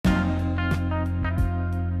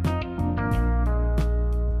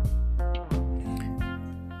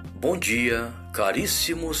Bom dia,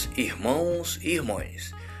 caríssimos irmãos e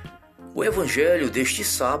irmãs. O Evangelho deste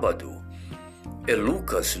sábado é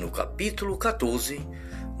Lucas, no capítulo 14,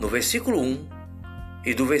 no versículo 1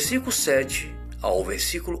 e do versículo 7 ao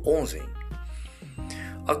versículo 11.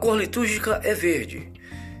 A cor litúrgica é verde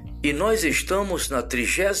e nós estamos na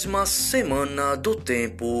 30ª semana do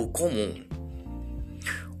tempo comum.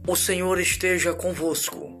 O Senhor esteja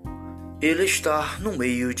convosco, Ele está no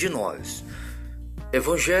meio de nós.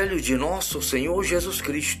 Evangelho de nosso Senhor Jesus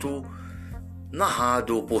Cristo,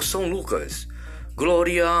 narrado por São Lucas.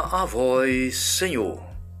 Glória a vós, Senhor.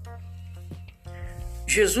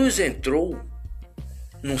 Jesus entrou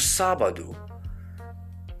num sábado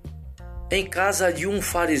em casa de um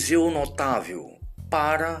fariseu notável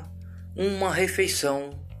para uma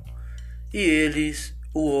refeição e eles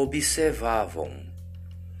o observavam.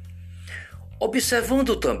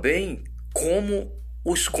 Observando também como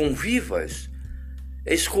os convivas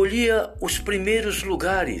escolhia os primeiros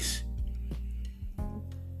lugares,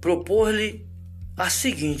 propôs-lhe a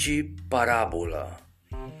seguinte parábola: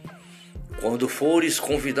 quando fores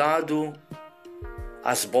convidado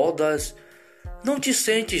às bodas, não te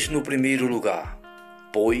sentes no primeiro lugar,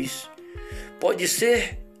 pois pode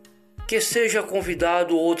ser que seja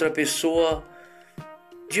convidado outra pessoa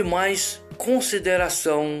de mais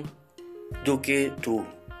consideração do que tu.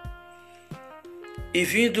 E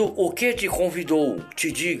vindo o que te convidou,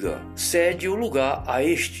 te diga, cede o lugar a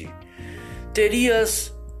este.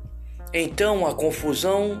 Terias então a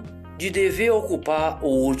confusão de dever ocupar o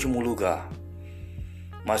último lugar.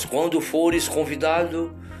 Mas quando fores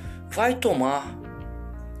convidado, vai tomar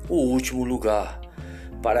o último lugar,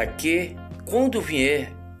 para que, quando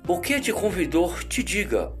vier o que te convidou, te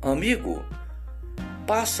diga, amigo,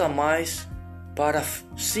 passa mais para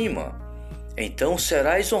cima. Então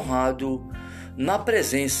serás honrado na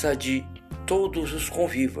presença de todos os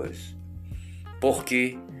convivas,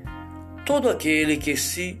 porque todo aquele que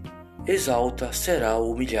se exalta será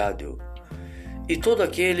humilhado, e todo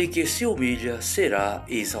aquele que se humilha será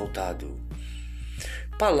exaltado.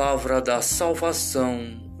 Palavra da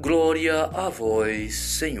salvação, glória a vós,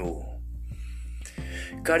 Senhor.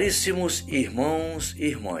 Caríssimos irmãos e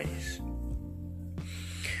irmãs,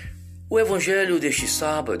 o Evangelho deste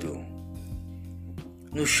sábado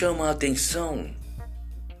nos chama a atenção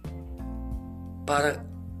para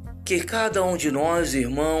que cada um de nós,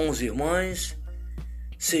 irmãos e irmãs,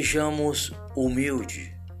 sejamos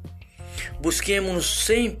humildes. Busquemos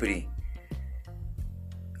sempre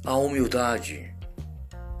a humildade.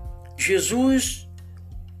 Jesus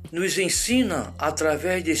nos ensina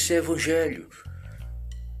através desse Evangelho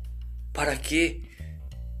para que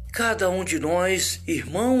cada um de nós,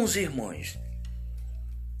 irmãos e irmãs,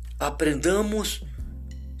 aprendamos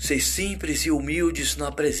ser simples e humildes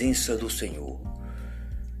na presença do Senhor.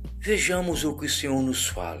 Vejamos o que o Senhor nos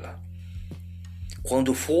fala.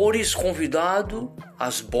 Quando fores convidado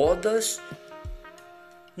às bodas,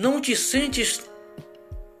 não te sentes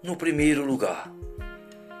no primeiro lugar,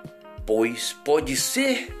 pois pode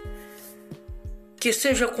ser que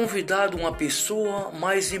seja convidado uma pessoa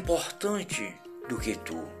mais importante do que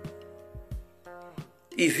tu.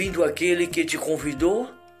 E vindo aquele que te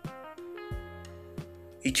convidou,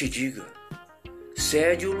 e te diga,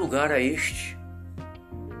 cede o lugar a este.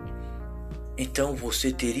 Então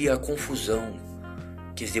você teria a confusão,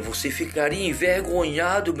 quer dizer, você ficaria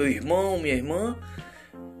envergonhado, meu irmão, minha irmã,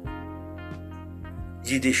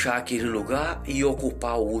 de deixar aquele lugar e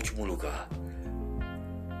ocupar o último lugar.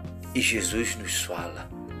 E Jesus nos fala,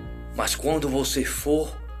 mas quando você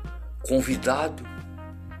for convidado,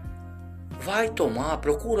 vai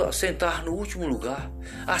procura sentar no último lugar.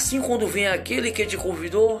 Assim, quando vem aquele que te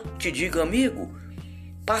convidou, te diga, amigo,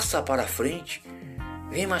 passa para frente,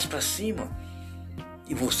 vem mais para cima,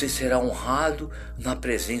 e você será honrado na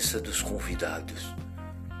presença dos convidados.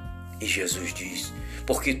 E Jesus diz,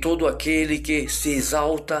 porque todo aquele que se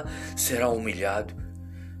exalta será humilhado,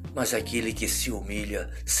 mas aquele que se humilha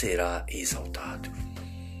será exaltado.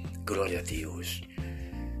 Glória a Deus.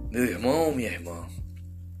 Meu irmão, minha irmã,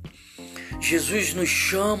 Jesus nos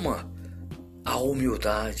chama à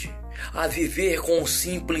humildade, a viver com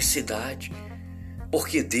simplicidade,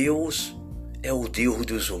 porque Deus é o Deus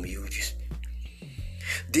dos humildes.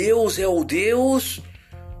 Deus é o Deus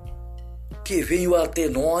que veio até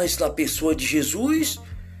nós na pessoa de Jesus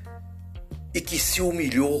e que se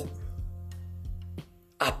humilhou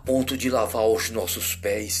a ponto de lavar os nossos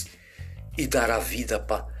pés e dar a vida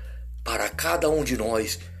para cada um de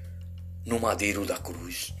nós no madeiro da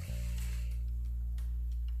cruz.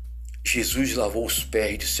 Jesus lavou os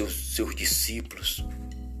pés de seus discípulos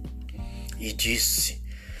e disse: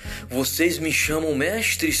 Vocês me chamam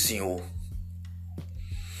mestre e senhor.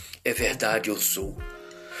 É verdade, eu sou.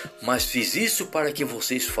 Mas fiz isso para que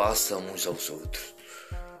vocês façam uns aos outros.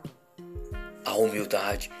 A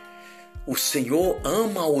humildade. O Senhor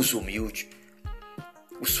ama os humildes.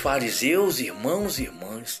 Os fariseus, irmãos e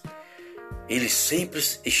irmãs, eles sempre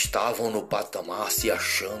estavam no patamar se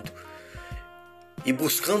achando e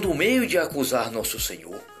buscando o meio de acusar nosso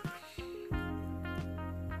Senhor.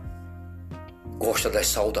 Gosta das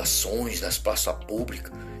saudações nas praças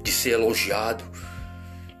públicas, de ser elogiado,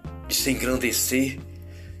 de se engrandecer,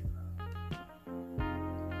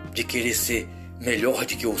 de querer ser melhor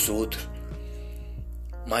do que os outros.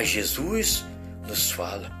 Mas Jesus nos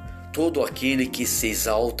fala: todo aquele que se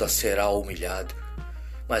exalta será humilhado,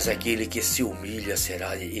 mas aquele que se humilha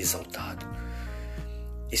será exaltado.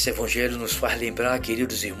 Esse Evangelho nos faz lembrar,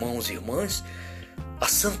 queridos irmãos e irmãs, a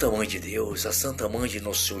Santa Mãe de Deus, a Santa Mãe de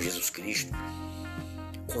nosso Senhor Jesus Cristo,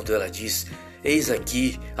 quando ela diz: eis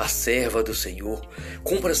aqui a serva do Senhor,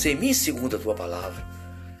 cumpra-se em mim segundo a tua palavra.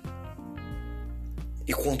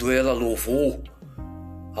 E quando ela louvou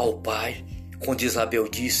ao Pai, quando Isabel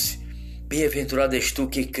disse: bem-aventurado és tu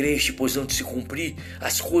que creste, pois não te se cumprir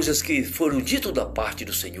as coisas que foram ditas da parte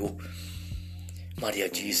do Senhor. Maria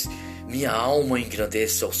diz: minha alma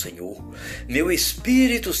engrandece ao Senhor, meu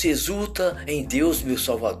espírito se exulta em Deus meu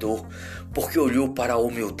Salvador, porque olhou para a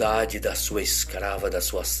humildade da sua escrava, da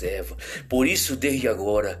sua serva. Por isso, desde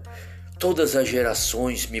agora, todas as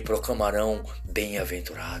gerações me proclamarão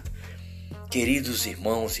bem-aventurado. Queridos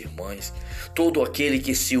irmãos e irmãs, todo aquele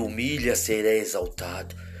que se humilha será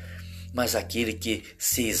exaltado, mas aquele que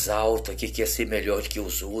se exalta, que quer ser melhor do que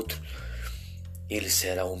os outros, ele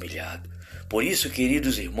será humilhado. Por isso,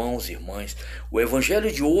 queridos irmãos e irmãs, o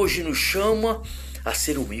Evangelho de hoje nos chama a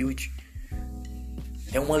ser humilde.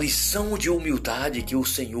 É uma lição de humildade que o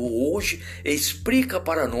Senhor hoje explica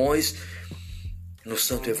para nós no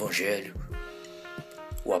Santo Evangelho.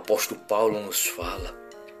 O apóstolo Paulo nos fala: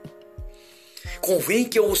 convém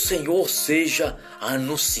que o Senhor seja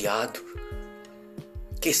anunciado,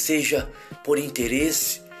 que seja por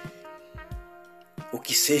interesse, ou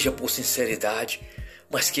que seja por sinceridade,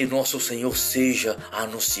 mas que nosso Senhor seja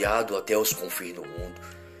anunciado até os confins do mundo.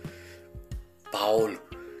 Paulo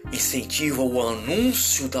incentiva o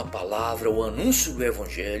anúncio da palavra, o anúncio do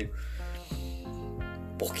Evangelho,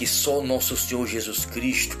 porque só nosso Senhor Jesus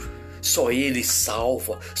Cristo, só Ele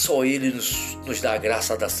salva, só Ele nos dá a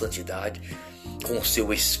graça da santidade, com o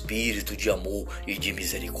seu espírito de amor e de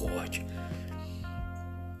misericórdia.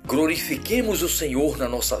 Glorifiquemos o Senhor na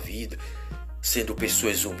nossa vida, sendo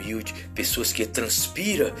pessoas humildes, pessoas que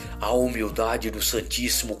transpiram a humildade do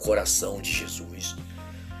Santíssimo Coração de Jesus.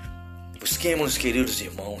 Busquemos, queridos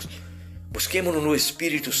irmãos, busquemos no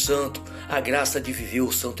Espírito Santo a graça de viver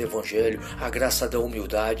o Santo Evangelho, a graça da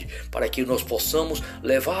humildade, para que nós possamos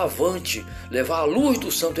levar avante, levar a luz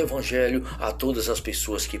do Santo Evangelho a todas as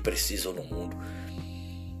pessoas que precisam no mundo.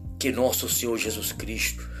 Que nosso Senhor Jesus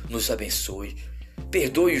Cristo nos abençoe,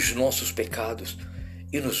 perdoe os nossos pecados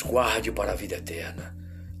e nos guarde para a vida eterna.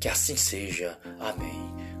 Que assim seja.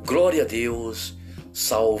 Amém. Glória a Deus.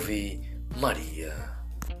 Salve Maria.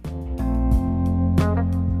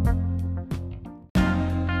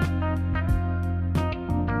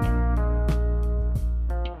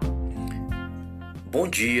 Bom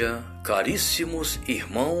dia, caríssimos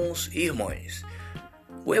irmãos e irmãs.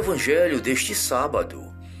 O Evangelho deste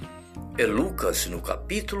sábado é Lucas, no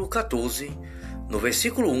capítulo 14, no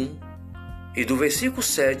versículo 1, e do versículo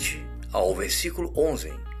 7 ao versículo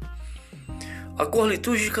 11. A cor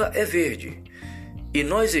litúrgica é verde, e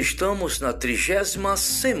nós estamos na 30ª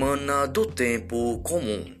semana do tempo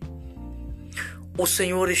comum. O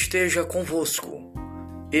Senhor esteja convosco,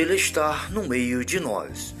 Ele está no meio de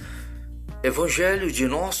nós. Evangelho de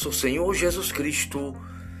nosso Senhor Jesus Cristo,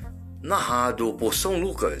 narrado por São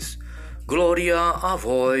Lucas. Glória a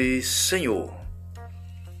vós, Senhor.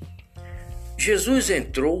 Jesus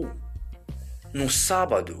entrou num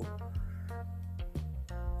sábado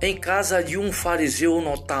em casa de um fariseu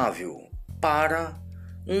notável para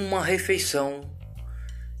uma refeição,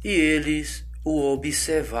 e eles o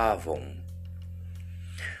observavam.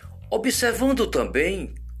 Observando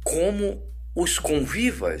também como os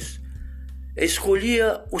convivas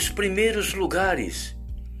escolhia os primeiros lugares,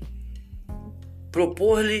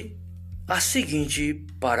 propôs-lhe a seguinte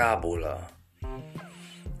parábola: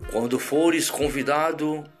 quando fores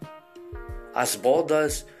convidado às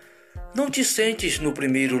bodas, não te sentes no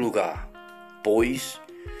primeiro lugar, pois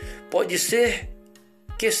pode ser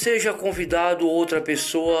que seja convidado outra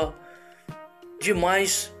pessoa de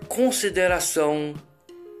mais consideração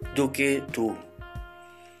do que tu.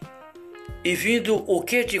 E vindo o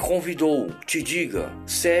que te convidou, te diga,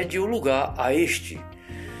 cede o lugar a este.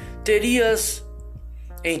 Terias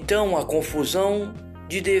então a confusão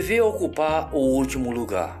de dever ocupar o último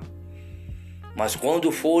lugar. Mas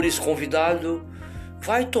quando fores convidado,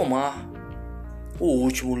 vai tomar o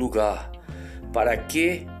último lugar, para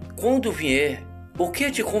que, quando vier o que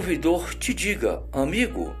te convidou, te diga,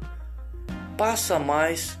 amigo, passa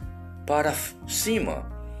mais para cima.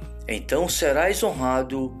 Então serás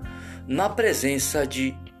honrado na presença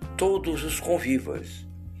de todos os convivas,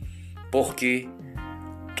 porque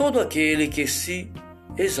todo aquele que se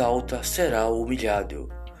exalta será humilhado,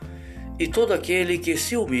 e todo aquele que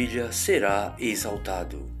se humilha será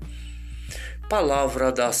exaltado.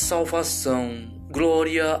 Palavra da salvação,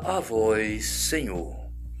 glória a vós, Senhor.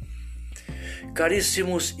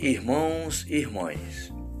 Caríssimos irmãos e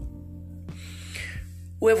irmãs,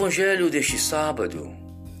 o Evangelho deste sábado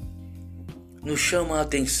nos chama a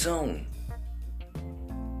atenção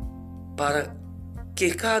para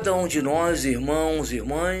que cada um de nós, irmãos e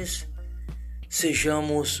irmãs,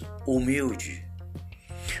 sejamos humildes.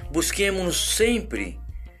 Busquemos sempre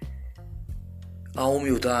a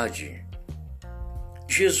humildade.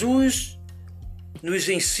 Jesus nos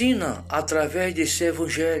ensina através desse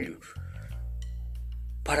Evangelho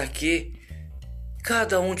para que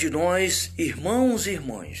cada um de nós, irmãos e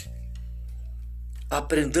irmãs,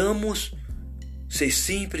 aprendamos a ser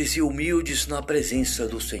simples e humildes na presença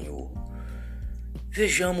do Senhor.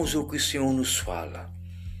 Vejamos o que o Senhor nos fala.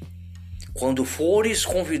 Quando fores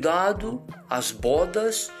convidado às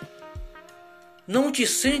bodas, não te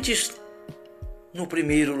sentes no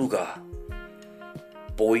primeiro lugar,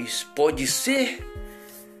 pois pode ser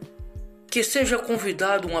que seja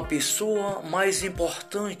convidado uma pessoa mais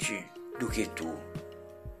importante do que tu.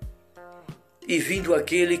 E vindo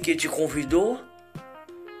aquele que te convidou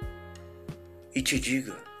e te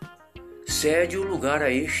diga, cede o lugar a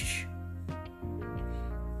este.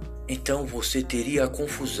 Então você teria a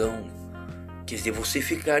confusão, quer dizer, você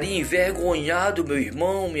ficaria envergonhado, meu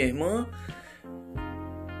irmão, minha irmã,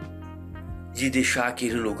 de deixar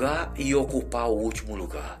aquele lugar e ocupar o último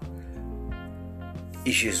lugar.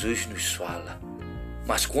 E Jesus nos fala,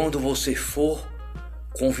 mas quando você for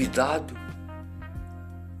convidado,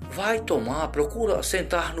 vai procura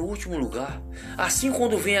sentar no último lugar. Assim,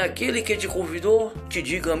 quando vem aquele que te convidou, te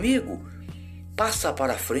diga, amigo, passa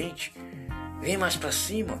para frente, vem mais para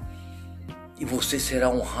cima, e você será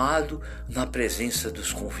honrado na presença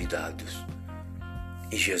dos convidados.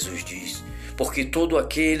 E Jesus diz, porque todo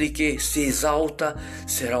aquele que se exalta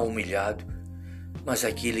será humilhado, mas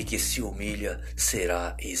aquele que se humilha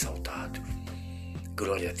será exaltado.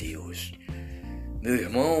 Glória a Deus. Meu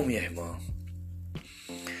irmão, minha irmã,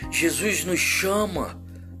 Jesus nos chama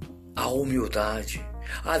à humildade,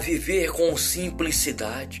 a viver com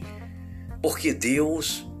simplicidade, porque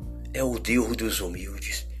Deus é o Deus dos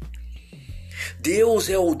humildes. Deus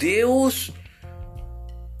é o Deus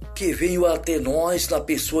que veio até nós na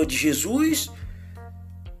pessoa de Jesus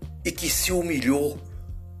e que se humilhou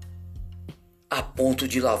a ponto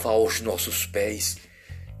de lavar os nossos pés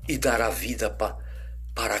e dar a vida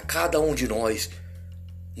para cada um de nós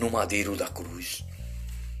no madeiro da cruz.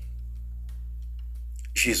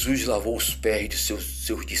 Jesus lavou os pés de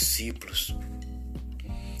seus discípulos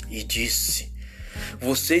e disse,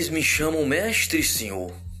 vocês me chamam mestre e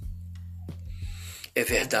senhor. É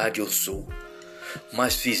verdade, eu sou,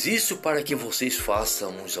 mas fiz isso para que vocês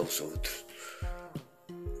façam uns aos outros.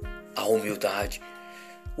 A humildade.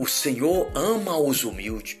 O Senhor ama os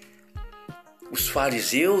humildes. Os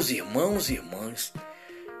fariseus, irmãos e irmãs,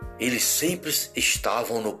 eles sempre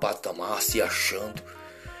estavam no patamar se achando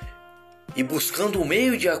e buscando o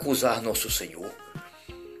meio de acusar nosso Senhor.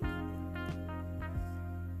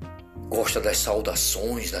 Gosta das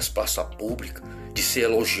saudações nas praças públicas, de ser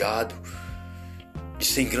elogiado, de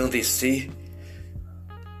se engrandecer,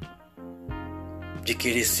 de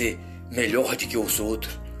querer ser melhor do que os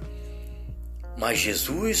outros. Mas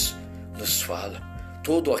Jesus nos fala,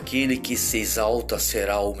 todo aquele que se exalta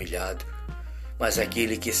será humilhado, mas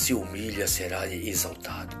aquele que se humilha será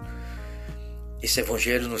exaltado. Esse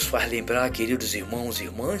Evangelho nos faz lembrar, queridos irmãos e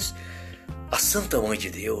irmãs, a Santa Mãe de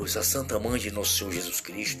Deus, a Santa Mãe de nosso Senhor Jesus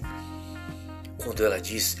Cristo, quando ela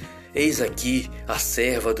diz, eis aqui a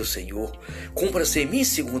serva do Senhor, cumpra-se em mim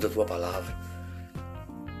segundo a tua palavra.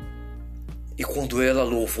 E quando ela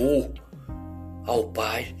louvou ao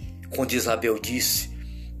Pai, quando Isabel disse,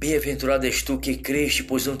 bem-aventurado és tu que creste,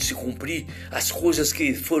 pois não te se cumprir as coisas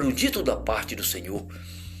que foram ditas da parte do Senhor.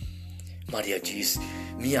 Maria diz: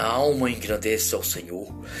 minha alma engrandece ao Senhor,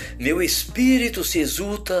 meu espírito se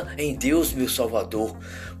exulta em Deus meu Salvador,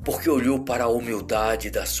 porque olhou para a humildade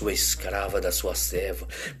da sua escrava, da sua serva.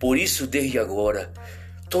 Por isso, desde agora,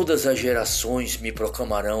 todas as gerações me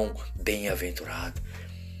proclamarão bem-aventurado.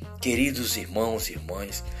 Queridos irmãos e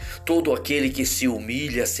irmãs, todo aquele que se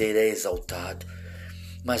humilha será exaltado,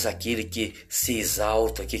 mas aquele que se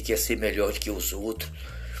exalta, que quer ser melhor que os outros,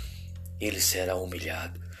 ele será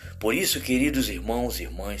humilhado. Por isso, queridos irmãos e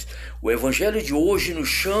irmãs, o Evangelho de hoje nos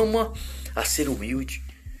chama a ser humilde.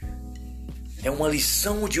 É uma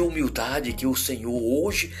lição de humildade que o Senhor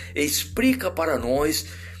hoje explica para nós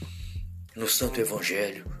no Santo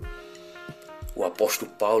Evangelho. O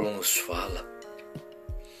apóstolo Paulo nos fala: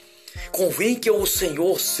 convém que o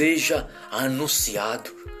Senhor seja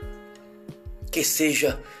anunciado, que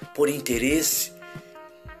seja por interesse,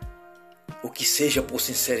 ou que seja por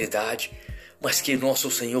sinceridade, mas que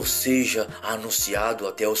nosso Senhor seja anunciado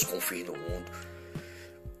até os confins do mundo.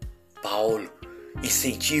 Paulo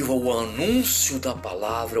incentiva o anúncio da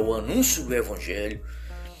palavra, o anúncio do Evangelho,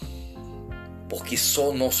 porque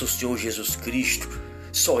só nosso Senhor Jesus Cristo,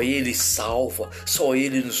 só Ele salva, só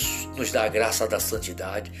Ele nos dá a graça da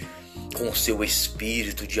santidade, com o seu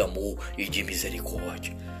espírito de amor e de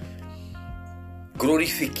misericórdia.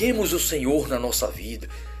 Glorifiquemos o Senhor na nossa vida,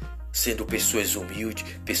 sendo pessoas humildes,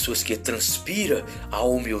 pessoas que transpiram a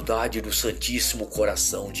humildade do Santíssimo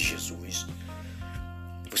Coração de Jesus.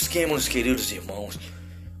 Busquemos, queridos irmãos,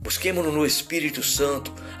 busquemos no Espírito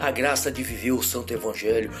Santo a graça de viver o Santo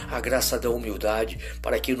Evangelho, a graça da humildade,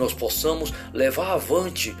 para que nós possamos levar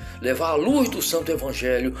avante, levar a luz do Santo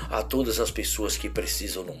Evangelho a todas as pessoas que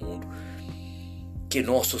precisam no mundo. Que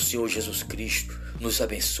nosso Senhor Jesus Cristo nos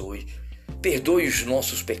abençoe, perdoe os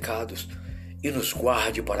nossos pecados e nos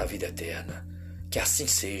guarde para a vida eterna. Que assim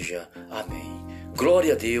seja. Amém.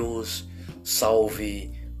 Glória a Deus.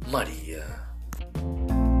 Salve Maria.